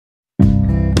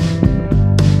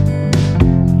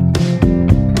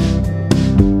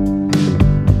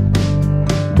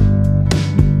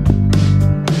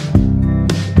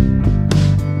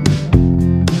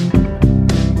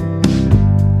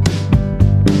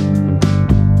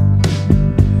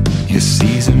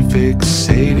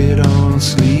fixated on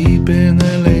sleep and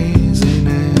their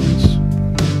laziness,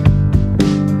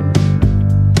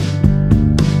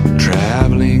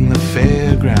 traveling the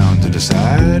fairground to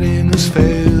deciding who's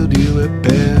failed you at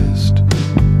best.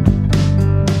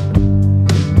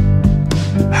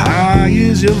 High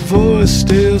is your voice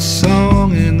still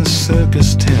song in the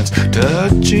circus tents,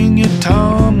 touching your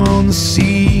tongue on the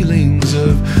ceilings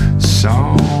of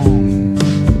song.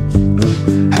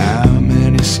 How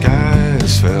many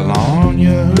skies fell on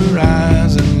your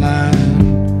horizon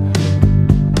line?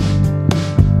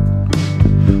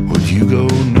 Would you go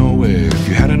nowhere if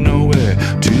you had a nowhere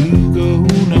to go,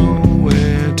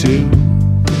 nowhere to?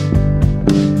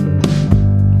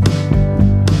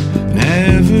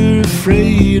 Never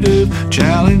afraid of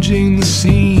challenging the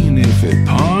scene. If it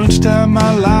punched out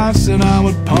my lights, then I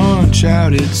would punch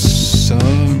out its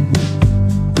sun.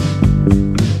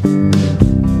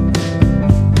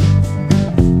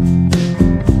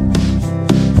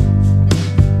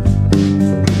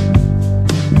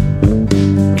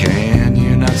 Can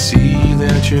you not see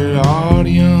that your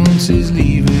audience is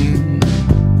leaving?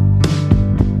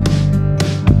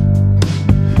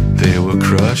 They were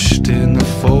crushed in the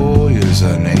foyers,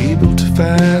 unable to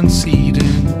find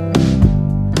seating.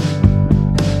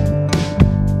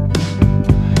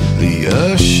 The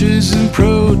ushers in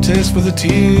protest for the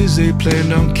tears they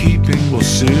planned on keeping will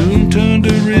soon turn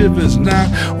to rivers not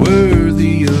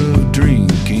worthy of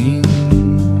drinking.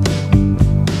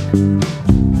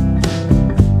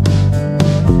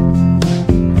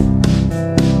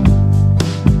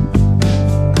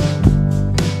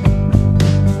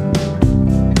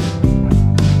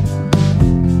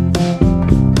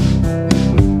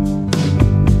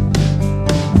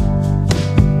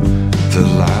 The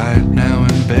light, now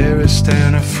embarrassed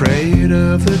and afraid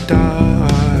of the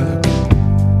dark,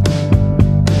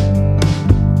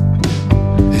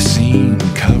 is seen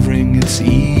covering its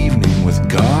evening with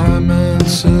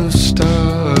garments of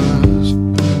stars.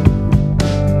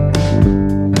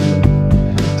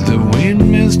 The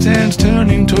windmill stands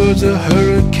turning towards the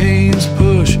hurricane's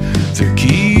push, through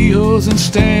keyholes and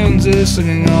stanzas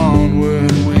singing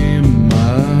onward.